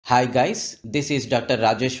Hi guys, this is Dr.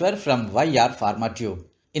 Rajeshwar from Pharma Tube.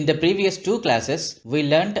 In the previous two classes, we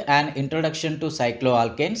learnt an introduction to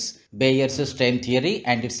cycloalkanes, Bayer's strain theory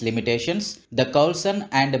and its limitations, the Coulson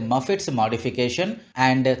and Moffat's modification,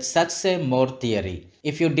 and such say more theory.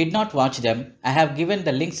 If you did not watch them, I have given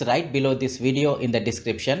the links right below this video in the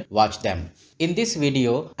description. Watch them. In this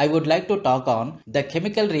video, I would like to talk on the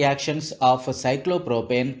chemical reactions of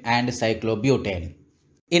cyclopropane and cyclobutane.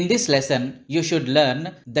 In this lesson, you should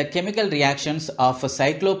learn the chemical reactions of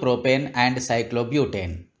cyclopropane and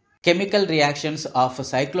cyclobutane. Chemical reactions of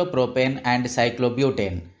cyclopropane and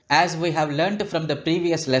cyclobutane. As we have learnt from the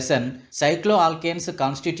previous lesson, cycloalkanes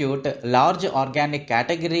constitute a large organic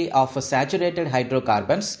category of saturated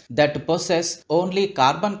hydrocarbons that possess only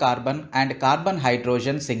carbon-carbon and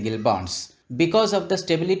carbon-hydrogen single bonds. Because of the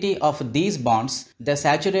stability of these bonds, the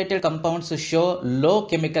saturated compounds show low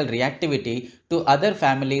chemical reactivity to other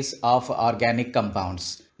families of organic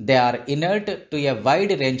compounds. They are inert to a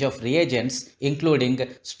wide range of reagents including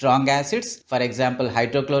strong acids, for example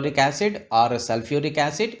hydrochloric acid or sulfuric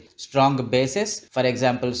acid, strong bases, for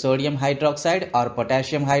example sodium hydroxide or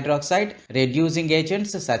potassium hydroxide, reducing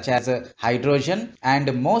agents such as hydrogen,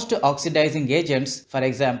 and most oxidizing agents, for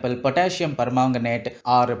example potassium permanganate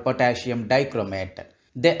or potassium dichromate.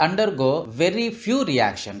 They undergo very few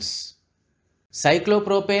reactions.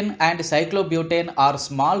 Cyclopropane and cyclobutane are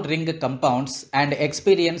small ring compounds and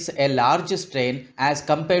experience a large strain as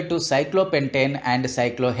compared to cyclopentane and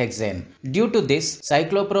cyclohexane. Due to this,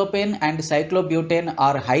 cyclopropane and cyclobutane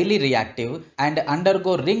are highly reactive and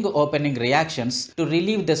undergo ring opening reactions to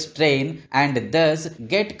relieve the strain and thus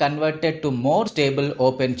get converted to more stable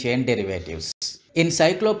open chain derivatives. In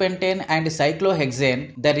cyclopentane and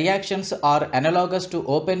cyclohexane, the reactions are analogous to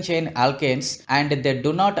open chain alkanes and they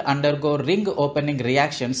do not undergo ring opening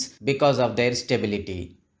reactions because of their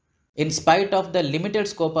stability. In spite of the limited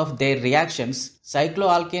scope of their reactions,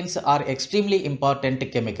 cycloalkanes are extremely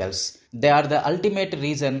important chemicals. They are the ultimate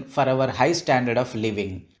reason for our high standard of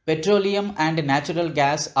living. Petroleum and natural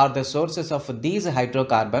gas are the sources of these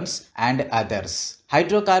hydrocarbons and others.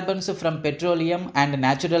 Hydrocarbons from petroleum and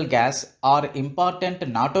natural gas are important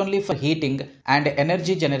not only for heating and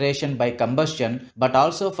energy generation by combustion but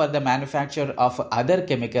also for the manufacture of other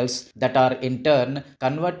chemicals that are in turn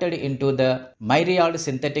converted into the myriad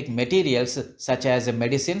synthetic materials such as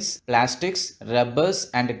medicines, plastics, rubbers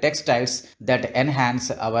and textiles that enhance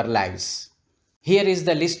our lives. Here is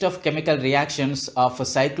the list of chemical reactions of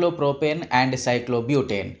cyclopropane and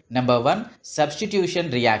cyclobutane. Number 1. Substitution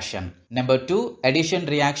reaction. Number 2. Addition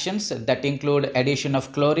reactions that include addition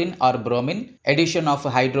of chlorine or bromine, addition of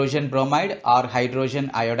hydrogen bromide or hydrogen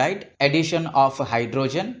iodide, addition of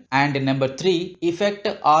hydrogen, and number 3. Effect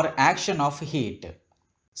or action of heat.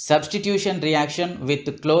 Substitution reaction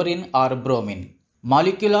with chlorine or bromine.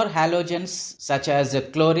 Molecular halogens such as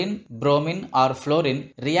chlorine, bromine or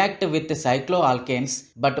fluorine react with cycloalkanes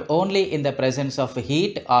but only in the presence of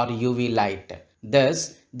heat or UV light.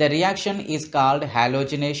 Thus, the reaction is called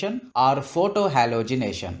halogenation or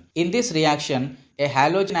photohalogenation. In this reaction, a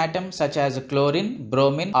halogen atom such as chlorine,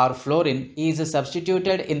 bromine or fluorine is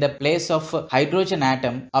substituted in the place of hydrogen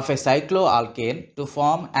atom of a cycloalkane to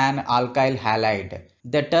form an alkyl halide.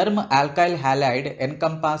 The term alkyl halide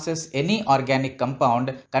encompasses any organic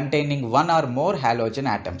compound containing one or more halogen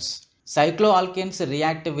atoms. Cycloalkanes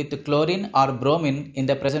react with chlorine or bromine in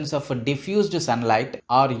the presence of diffused sunlight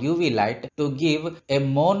or UV light to give a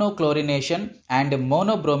monochlorination and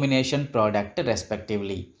monobromination product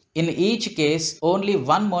respectively. In each case, only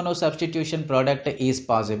one monosubstitution product is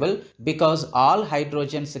possible because all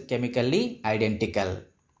hydrogens are chemically identical.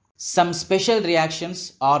 Some special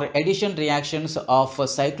reactions or addition reactions of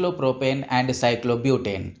cyclopropane and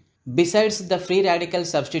cyclobutane. Besides the free radical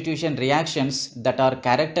substitution reactions that are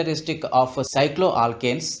characteristic of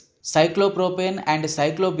cycloalkanes, cyclopropane and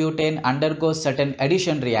cyclobutane undergo certain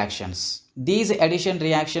addition reactions. These addition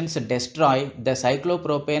reactions destroy the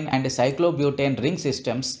cyclopropane and cyclobutane ring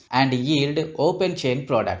systems and yield open chain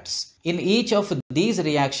products. In each of these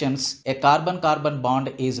reactions, a carbon-carbon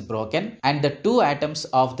bond is broken and the two atoms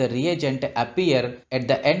of the reagent appear at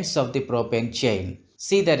the ends of the propane chain.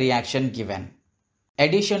 See the reaction given.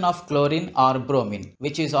 Addition of chlorine or bromine,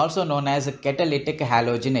 which is also known as catalytic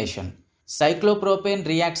halogenation. Cyclopropane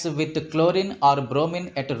reacts with chlorine or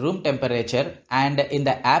bromine at room temperature and in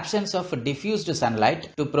the absence of diffused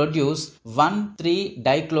sunlight to produce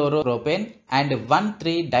 1,3-dichloropropane and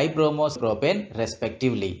 1,3-dibromopropane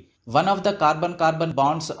respectively. One of the carbon-carbon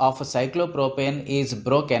bonds of cyclopropane is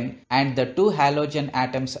broken and the two halogen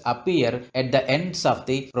atoms appear at the ends of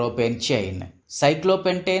the propane chain.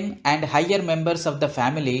 Cyclopentane and higher members of the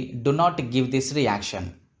family do not give this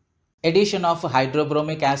reaction. Addition of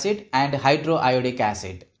hydrobromic acid and hydroiodic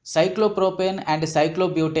acid. Cyclopropane and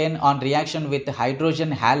cyclobutane on reaction with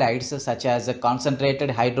hydrogen halides such as concentrated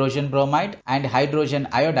hydrogen bromide and hydrogen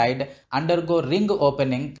iodide undergo ring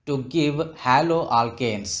opening to give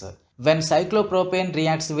haloalkanes. When cyclopropane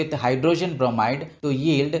reacts with hydrogen bromide to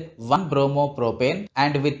yield 1-bromopropane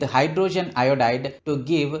and with hydrogen iodide to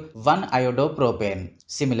give 1-iodopropane.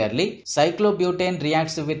 Similarly, cyclobutane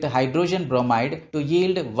reacts with hydrogen bromide to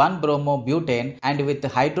yield 1-bromobutane and with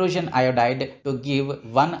hydrogen iodide to give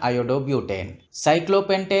 1-iodobutane.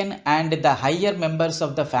 Cyclopentane and the higher members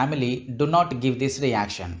of the family do not give this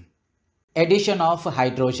reaction. Addition of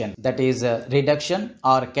hydrogen, that is reduction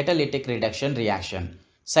or catalytic reduction reaction.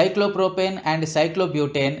 Cyclopropane and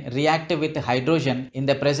cyclobutane react with hydrogen in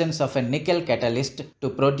the presence of a nickel catalyst to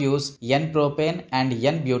produce N-propane and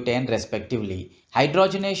N-butane respectively.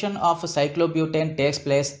 Hydrogenation of cyclobutane takes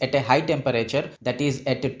place at a high temperature, that is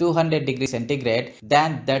at 200 degrees centigrade,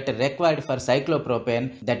 than that required for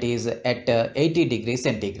cyclopropane, that is at 80 degrees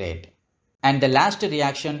centigrade. And the last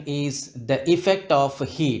reaction is the effect of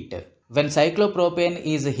heat. When cyclopropane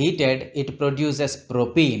is heated, it produces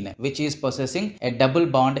propene, which is possessing a double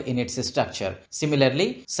bond in its structure.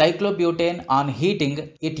 Similarly, cyclobutane on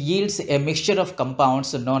heating, it yields a mixture of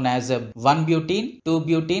compounds known as 1-butene,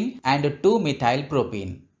 2-butene and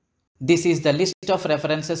 2-methylpropene. This is the list of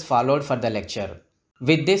references followed for the lecture.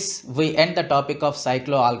 With this, we end the topic of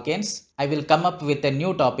cycloalkanes. I will come up with a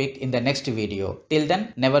new topic in the next video. Till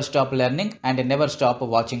then, never stop learning and never stop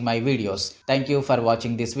watching my videos. Thank you for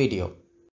watching this video.